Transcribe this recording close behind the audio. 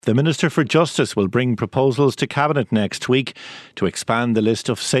The Minister for Justice will bring proposals to Cabinet next week to expand the list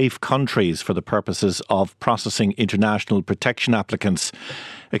of safe countries for the purposes of processing international protection applicants.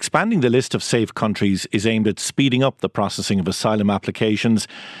 Expanding the list of safe countries is aimed at speeding up the processing of asylum applications,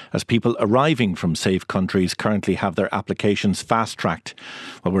 as people arriving from safe countries currently have their applications fast-tracked.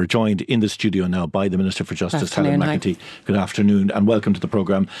 Well, we're joined in the studio now by the Minister for Justice, Helen McEntee. Good afternoon and welcome to the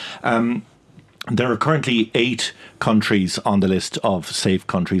programme. There are currently 8 countries on the list of safe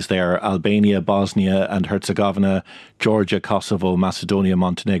countries. They are Albania, Bosnia and Herzegovina, Georgia, Kosovo, Macedonia,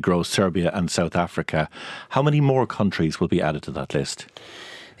 Montenegro, Serbia and South Africa. How many more countries will be added to that list?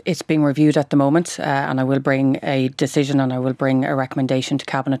 It's being reviewed at the moment, and I will bring a decision and I will bring a recommendation to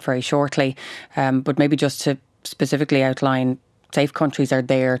Cabinet very shortly. But maybe just to specifically outline, safe countries are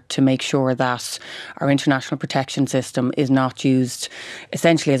there to make sure that our international protection system is not used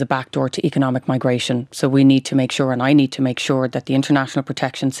essentially as a backdoor to economic migration. So we need to make sure, and I need to make sure, that the international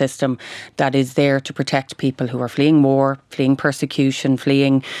protection system that is there to protect people who are fleeing war, fleeing persecution,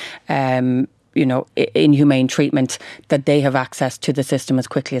 fleeing inhumane treatment, that they have access to the system as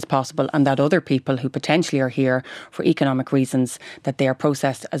quickly as possible, and that other people who potentially are here for economic reasons, that they are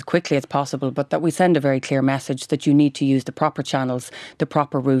processed as quickly as possible, but that we send a very clear message that you need to use the proper channels, the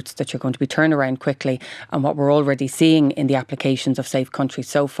proper routes, that you're going to be turned around quickly. And what we're already seeing in the applications of safe countries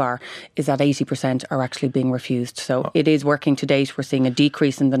so far is that 80% are actually being refused. So it is working to date. We're seeing a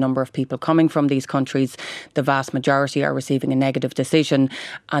decrease in the number of people coming from these countries. The vast majority are receiving a negative decision,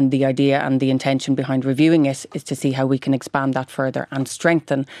 and the idea and the intention behind reviewing it is to see how we can expand that further and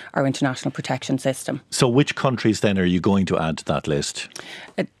strengthen our international protection system. So which countries then are you going to add to that list?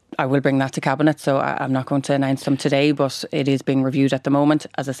 I will bring that to Cabinet, so I'm not going to announce them today, but it is being reviewed at the moment.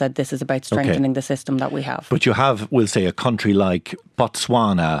 As I said, this is about strengthening the system that we have. But you have, we'll say, a country like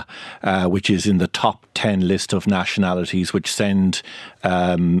Botswana, which is in the top 10 list of nationalities which send,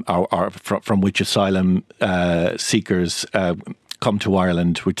 from which asylum seekers come to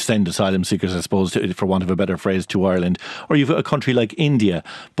Ireland, which send asylum seekers, I suppose, for want of a better phrase, to Ireland. Or you've a country like India,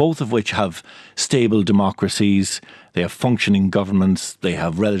 both of which have stable democracies, they have functioning governments, they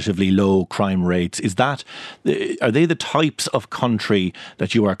have relatively low crime rates. Are they the types of country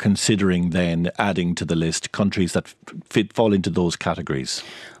that you are considering then adding to the list, countries that fall into those categories?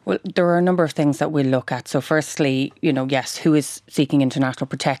 Well, there are a number of things that we'll look at. So firstly, yes, who is seeking international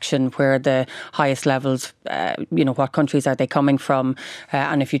protection? Where are the highest levels? What countries are they coming from?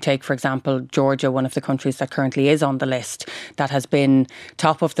 And if you take, for example, Georgia, one of the countries that currently is on the list, that has been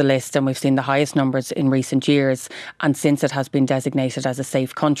top of the list, and we've seen the highest numbers in recent years. And since it has been designated as a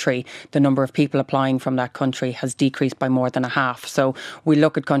safe country, the number of people applying from that country has decreased by more than a half. So we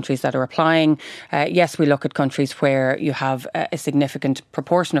look at countries that are applying. Yes, we look at countries where you have a significant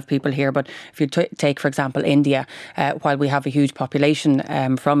proportion of people here. But if you take, for example, India, while we have a huge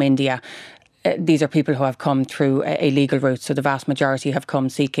population from India, these are people who have come through a legal route. So the vast majority have come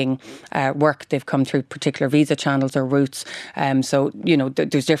seeking work. They've come through particular visa channels or routes.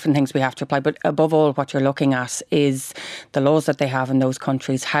 There's different things we have to apply. But above all, what you're looking at is the laws that they have in those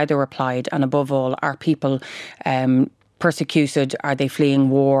countries, how they're applied. And above all, are people persecuted? Are they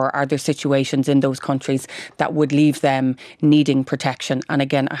fleeing war? Are there situations in those countries that would leave them needing protection? And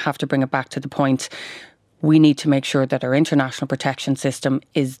again, I have to bring it back to the point, we need to make sure that our international protection system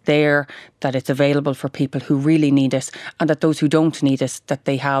is there, that it's available for people who really need it, and that those who don't need it, that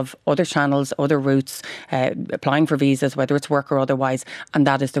they have other channels, other routes, applying for visas, whether it's work or otherwise, and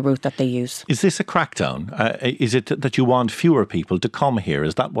that is the route that they use. Is this a crackdown? Is it that you want fewer people to come here?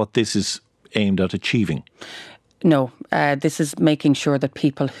 Is that what this is aimed at achieving? No, this is making sure that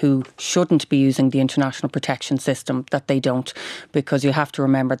people who shouldn't be using the international protection system, that they don't, because you have to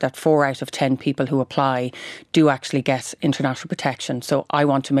remember that 4 out of 10 people who apply do actually get international protection. So I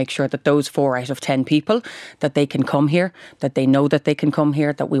want to make sure that those 4 out of 10 people, that they can come here, that they know that they can come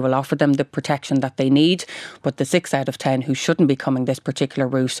here, that we will offer them the protection that they need. But the 6 out of 10 who shouldn't be coming this particular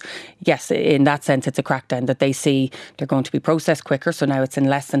route, yes, in that sense it's a crackdown, that they see they're going to be processed quicker. So now it's in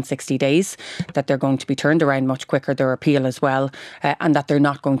less than 60 days, that they're going to be turned around much quicker, their appeal as well, and that they're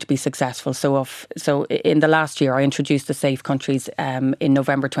not going to be successful. So in the last year, I introduced the safe countries in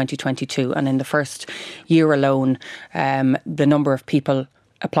November 2022, and in the first year alone, the number of people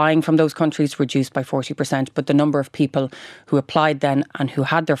applying from those countries reduced by 40%, but the number of people who applied then and who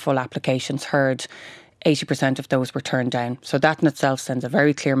had their full applications heard, 80% of those were turned down. So that in itself sends a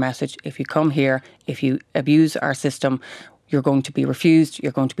very clear message. If you come here, if you abuse our system, you're going to be refused,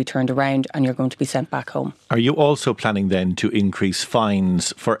 you're going to be turned around, and you're going to be sent back home. Are you also planning then to increase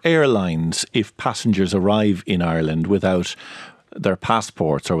fines for airlines if passengers arrive in Ireland without their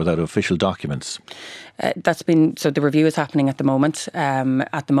passports or without official documents? So the review is happening at the moment.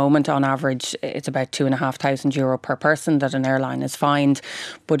 At the moment, on average, it's about €2,500 per person that an airline is fined.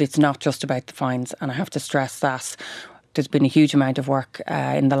 But it's not just about the fines, and I have to stress that. There's been a huge amount of work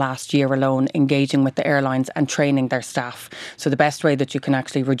in the last year alone engaging with the airlines and training their staff. So the best way that you can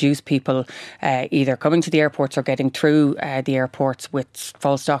actually reduce people either coming to the airports or getting through the airports with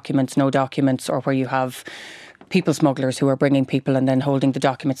false documents, no documents, or where you have people smugglers who are bringing people and then holding the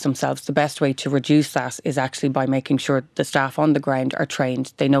documents themselves. The best way to reduce that is actually by making sure the staff on the ground are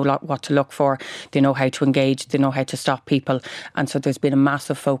trained. They know what to look for. They know how to engage. They know how to stop people. And so there's been a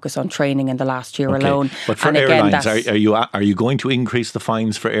massive focus on training in the last year alone. But for airlines, are you going to increase the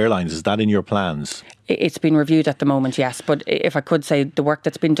fines for airlines? Is that in your plans? It's been reviewed at the moment, yes. But if I could say, the work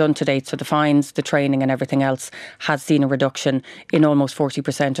that's been done to date, so the fines, the training and everything else, has seen a reduction in almost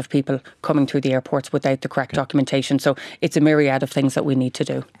 40% of people coming through the airports without the correct documentation. So it's a myriad of things that we need to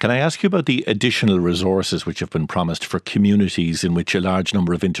do. Can I ask you about the additional resources which have been promised for communities in which a large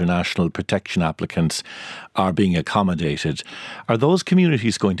number of international protection applicants are being accommodated? Are those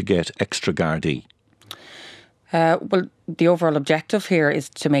communities going to get extra Gardaí? Well, the overall objective here is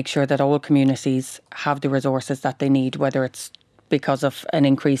to make sure that all communities have the resources that they need, whether it's because of an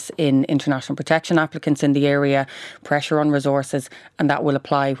increase in international protection applicants in the area, pressure on resources, and that will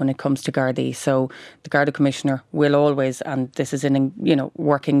apply when it comes to Gardaí. So the Garda Commissioner will always, and this is in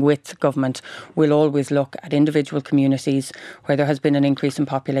working with government, will always look at individual communities where there has been an increase in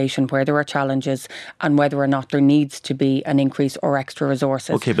population, where there are challenges, and whether or not there needs to be an increase or extra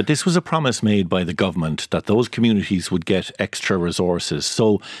resources. Okay, but this was a promise made by the government that those communities would get extra resources.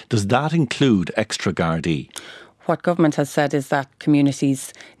 So does that include extra Gardaí? What government has said is that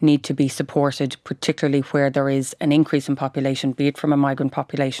communities need to be supported, particularly where there is an increase in population, be it from a migrant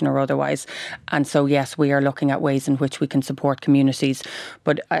population or otherwise. And so, yes, we are looking at ways in which we can support communities.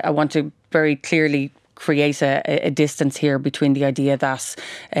 But I want to very clearly create a distance here between the idea that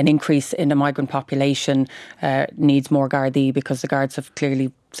an increase in the migrant population needs more Gardaí, because the Guards have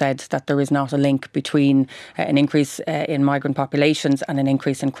clearly said that there is not a link between an increase in migrant populations and an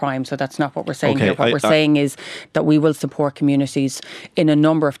increase in crime. So that's not what we're saying here. What we're saying is that we will support communities in a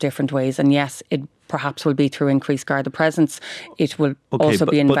number of different ways. And yes, it perhaps will be through increased Garda presence. It will also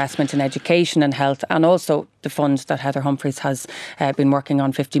be investment in education and health, and also the funds that Heather Humphreys has been working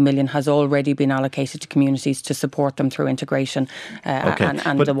on, 50 million, has already been allocated to communities to support them through integration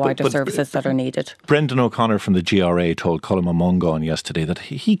and the wider services that are needed. Brendan O'Connor from the GRA told Colm Mongan yesterday that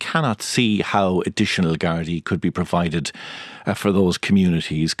he cannot see how additional Gardaí could be provided for those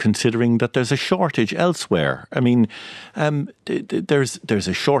communities, considering that there's a shortage elsewhere. I mean, there's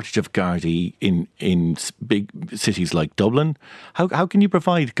a shortage of Gardaí in big cities like Dublin. How can you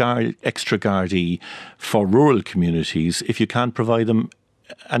provide extra Gardaí for rural communities if you can't provide them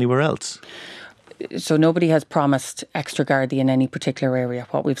anywhere else? So nobody has promised extra Gardaí in any particular area.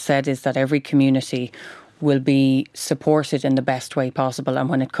 What we've said is that every community will be supported in the best way possible. And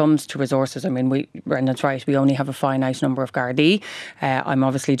when it comes to resources, I mean, Brendan's right, we only have a finite number of Gardaí. I'm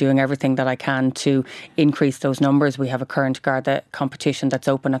obviously doing everything that I can to increase those numbers. We have a current Garda competition that's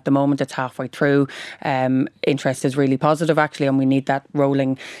open at the moment. It's halfway through. Interest is really positive, actually, and we need that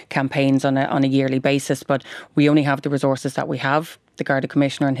rolling campaigns on a yearly basis. But we only have the resources that we have. The Garda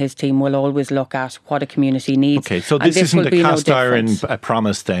Commissioner and his team will always look at what a community needs. Okay, so this isn't a cast iron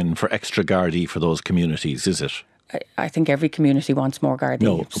promise then for extra Gardaí for those communities, is it? I think every community wants more Gardaí.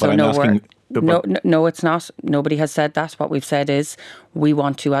 No, but I'm asking... No, it's not. Nobody has said that. What we've said is we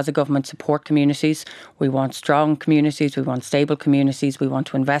want to, as a government, support communities. We want strong communities. We want stable communities. We want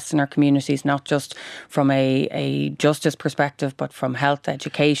to invest in our communities, not just from a justice perspective, but from health,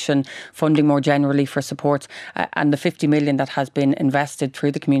 education, funding more generally for support. And the 50 million that has been invested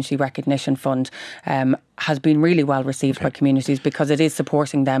through the Community Recognition Fund has been really well received by communities, because it is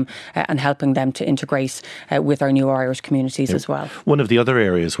supporting them and helping them to integrate with our new Irish communities as well. One of the other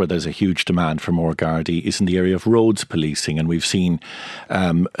areas where there's a huge demand for more Gardaí is in the area of roads policing, and we've seen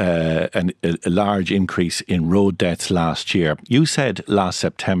a large increase in road deaths last year. You said last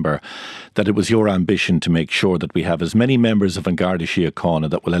September that it was your ambition to make sure that we have as many members of An Garda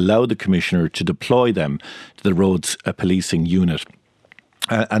Síochána that will allow the Commissioner to deploy them to the roads policing unit.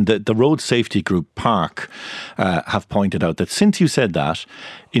 And the road safety group Park have pointed out that since you said that,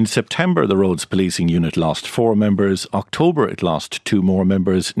 in September the roads policing unit lost 4 members, October it lost 2 more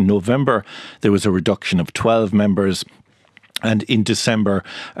members, November there was a reduction of 12 members, and in December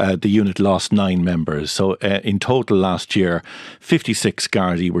the unit lost 9 members. So in total last year 56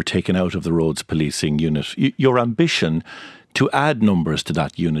 Gardaí were taken out of the roads policing unit. Your ambition to add numbers to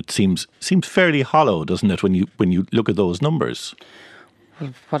that unit seems fairly hollow, doesn't it, when you look at those numbers?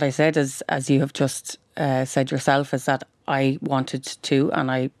 Well, what I said is, as you have just said yourself, is that I wanted to,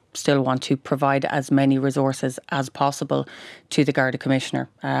 and I still want to, provide as many resources as possible to the Garda Commissioner.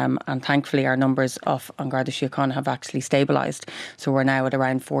 And thankfully our numbers on Garda Síochána have actually stabilised. So we're now at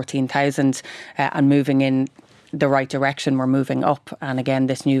around 14,000 and moving in the right direction. We're moving up, and again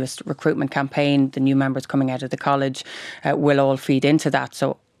this newest recruitment campaign, the new members coming out of the college, will all feed into that.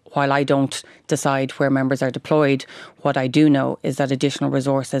 So while I don't decide where members are deployed, what I do know is that additional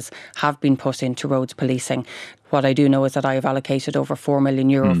resources have been put into roads policing. What I do know is that I have allocated over €4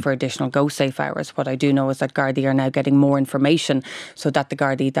 million for additional Go Safe hours. What I do know is that Gardaí are now getting more information so that the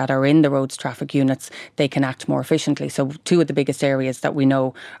Gardaí that are in the roads traffic units, they can act more efficiently. So two of the biggest areas that we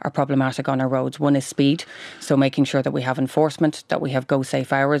know are problematic on our roads. One is speed, so making sure that we have enforcement, that we have Go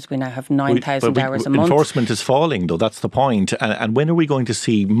Safe hours. We now have 9,000 hours a month. Enforcement is falling though, that's the point. And when are we going to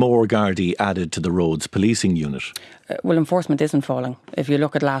see more Gardaí added to the roads policing unit? Well, enforcement isn't falling. If you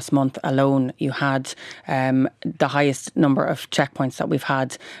look at last month alone, you had the highest number of checkpoints that we've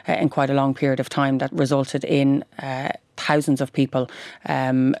had in quite a long period of time that resulted in thousands of people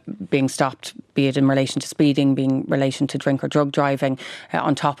being stopped, be it in relation to speeding, being in relation to drink or drug driving.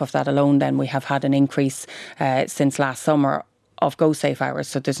 On top of that alone, then we have had an increase since last summer of Go Safe hours.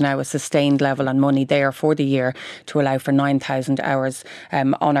 So there's now a sustained level and money there for the year to allow for 9,000 hours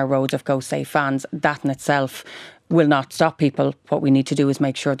on our roads of Go Safe vans. That in itself will not stop people. What we need to do is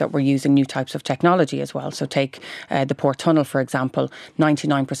make sure that we're using new types of technology as well. So take the Port Tunnel, for example.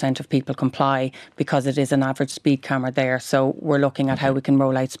 99% of people comply because it is an average speed camera there. So we're looking at how we can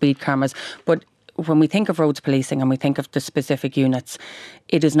roll out speed cameras. But when we think of roads policing and we think of the specific units,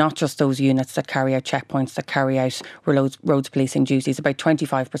 it is not just those units that carry out checkpoints, that carry out roads policing duties. About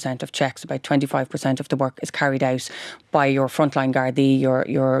 25% of checks, about 25% of the work is carried out by your frontline Gardaí,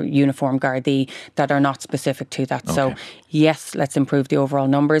 your uniform Gardaí that are not specific to that. Okay. So yes, let's improve the overall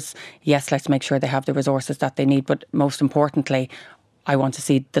numbers. Yes, let's make sure they have the resources that they need. But most importantly, I want to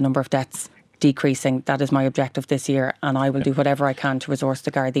see the number of deaths decreasing. That is my objective this year, and I will do whatever I can to resource the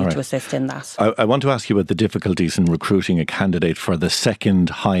Gardaí to assist in that. I want to ask you about the difficulties in recruiting a candidate for the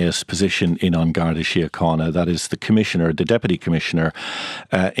second highest position in Garda Síochána. That is the Commissioner, the Deputy Commissioner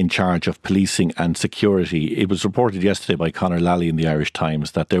in charge of policing and security. It was reported yesterday by Conor Lally in the Irish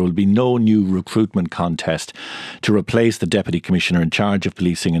Times that there will be no new recruitment contest to replace the Deputy Commissioner in charge of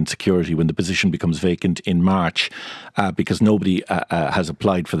policing and security when the position becomes vacant in March because nobody has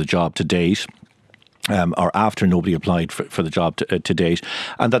applied for the job to date. Or after nobody applied for the job to date,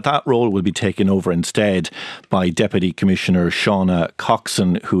 and that role will be taken over instead by Deputy Commissioner Shauna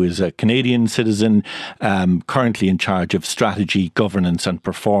Coxon, who is a Canadian citizen, currently in charge of strategy, governance and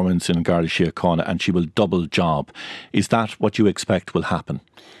performance in Garda Síochána, and she will double job. Is that what you expect will happen?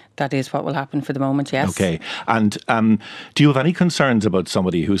 That is what will happen for the moment, yes. Okay. And do you have any concerns about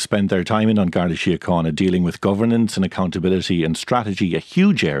somebody who spent their time in Garda Síochána dealing with governance and accountability and strategy, a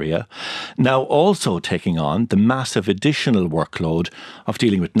huge area, now also taking on the massive additional workload of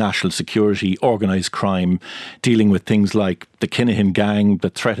dealing with national security, organised crime, dealing with things like the Kinahan gang, the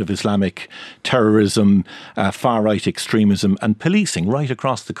threat of Islamic terrorism, far-right extremism and policing right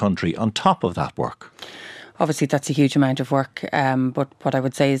across the country on top of that work? Obviously, that's a huge amount of work, but what I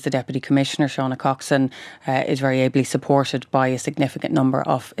would say is the Deputy Commissioner, Shauna Coxon, is very ably supported by a significant number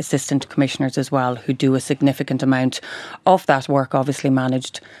of Assistant Commissioners as well, who do a significant amount of that work, obviously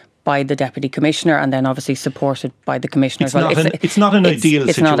managed by the Deputy Commissioner and then obviously supported by the Commissioner as well. It's not an ideal situation.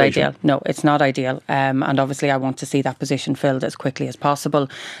 It's not ideal. No, it's not ideal. And obviously I want to see that position filled as quickly as possible.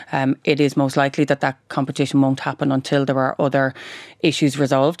 It is most likely that competition won't happen until there are other issues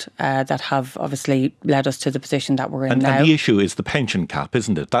resolved that have obviously led us to the position that we're in now. And the issue is the pension cap,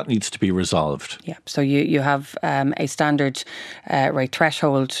 isn't it? That needs to be resolved. Yeah. So you have a standard rate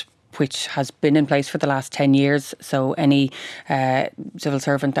threshold which has been in place for the last 10 years. So any civil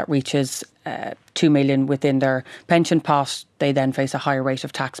servant that reaches 2 million within their pension pot, they then face a higher rate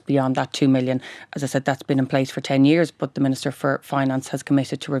of tax beyond that 2 million. As I said, that's been in place for 10 years, but the Minister for Finance has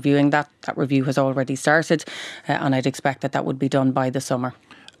committed to reviewing that. That review has already started, and I'd expect that would be done by the summer.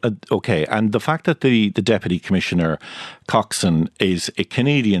 Okay, and the fact that the Deputy Commissioner Coxon is a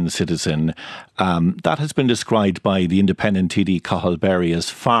Canadian citizen, that has been described by the independent TD Cathal Berry as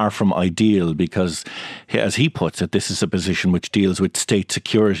far from ideal because, as he puts it, this is a position which deals with state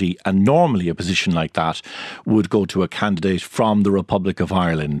security, and normally a position like that would go to a candidate from the Republic of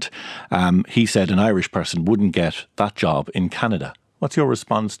Ireland. He said an Irish person wouldn't get that job in Canada. What's your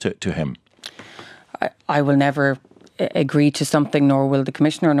response to him? I will never agree to something, nor will the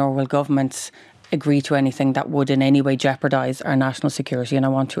Commissioner, nor will government agree to anything that would in any way jeopardise our national security, and I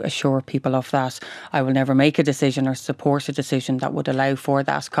want to assure people of that. I will never make a decision or support a decision that would allow for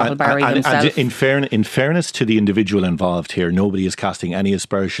that. Cathal Barry himself. And in fairness to the individual involved here, nobody is casting any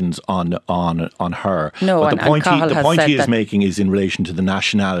aspersions on her. No, but the point he is making is in relation to the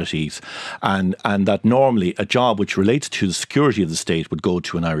nationalities, and that normally a job which relates to the security of the state would go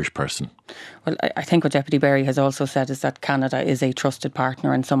to an Irish person. Well, I think what Deputy Berry has also said is that Canada is a trusted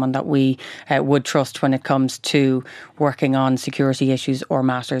partner and someone that we would trust when it comes to working on security issues or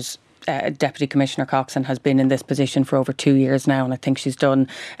matters. Deputy Commissioner Coxon has been in this position for over 2 years now, and I think she's done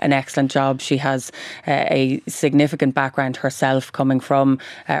an excellent job. She has a significant background herself coming from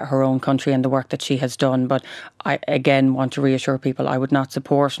her own country and the work that she has done. But I again want to reassure people I would not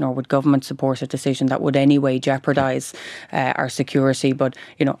support, nor would government support, a decision that would anyway jeopardise our security. But,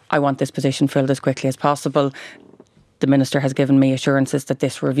 I want this position filled as quickly as possible. The Minister has given me assurances that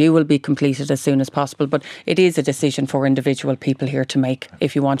this review will be completed as soon as possible, but it is a decision for individual people here to make.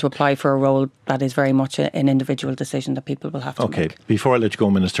 If you want to apply for a role, that is very much an individual decision that people will have to make. Okay, before I let you go,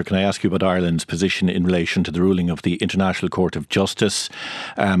 Minister, can I ask you about Ireland's position in relation to the ruling of the International Court of Justice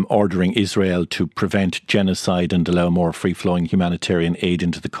ordering Israel to prevent genocide and allow more free-flowing humanitarian aid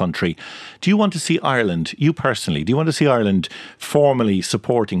into the country? Do you want to see Ireland, you personally, do you want to see Ireland formally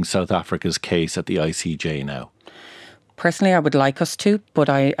supporting South Africa's case at the ICJ now? Personally, I would like us to, but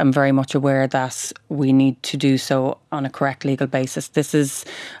I am very much aware that we need to do so on a correct legal basis. This is,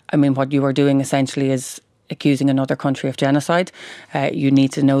 what you are doing essentially is accusing another country of genocide. You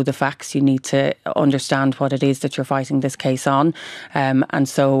need to know the facts. You need to understand what it is that you're fighting this case on. And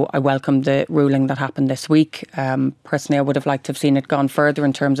so I welcome the ruling that happened this week. Personally, I would have liked to have seen it gone further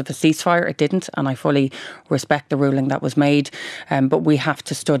in terms of a ceasefire. It didn't, and I fully respect the ruling that was made. But we have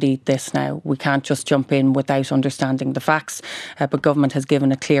to study this now. We can't just jump in without understanding the facts. But government has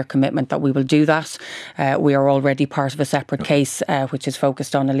given a clear commitment that we will do that. We are already part of a separate case which is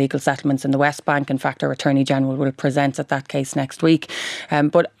focused on illegal settlements in the West Bank. In fact, our Attorney General will present at that case next week.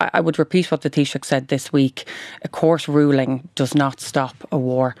 But I would repeat what the Taoiseach said this week. A court ruling does not stop a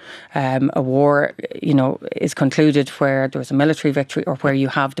war. A war, is concluded where there is a military victory or where you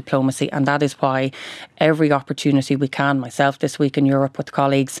have diplomacy. And that is why every opportunity we can, myself this week in Europe with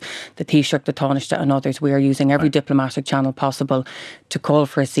colleagues, the Taoiseach, the Taoiseach and others, we are using every diplomatic channel possible to call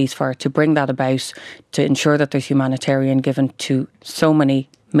for a ceasefire, to bring that about, to ensure that there's humanitarian given to so many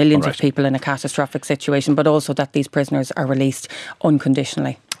millions of people in a catastrophic situation, but also that these prisoners are released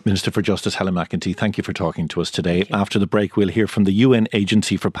unconditionally. Minister for Justice Helen McEntee, thank you for talking to us today. After the break, we'll hear from the UN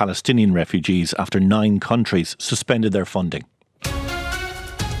Agency for Palestinian Refugees after 9 countries suspended their funding.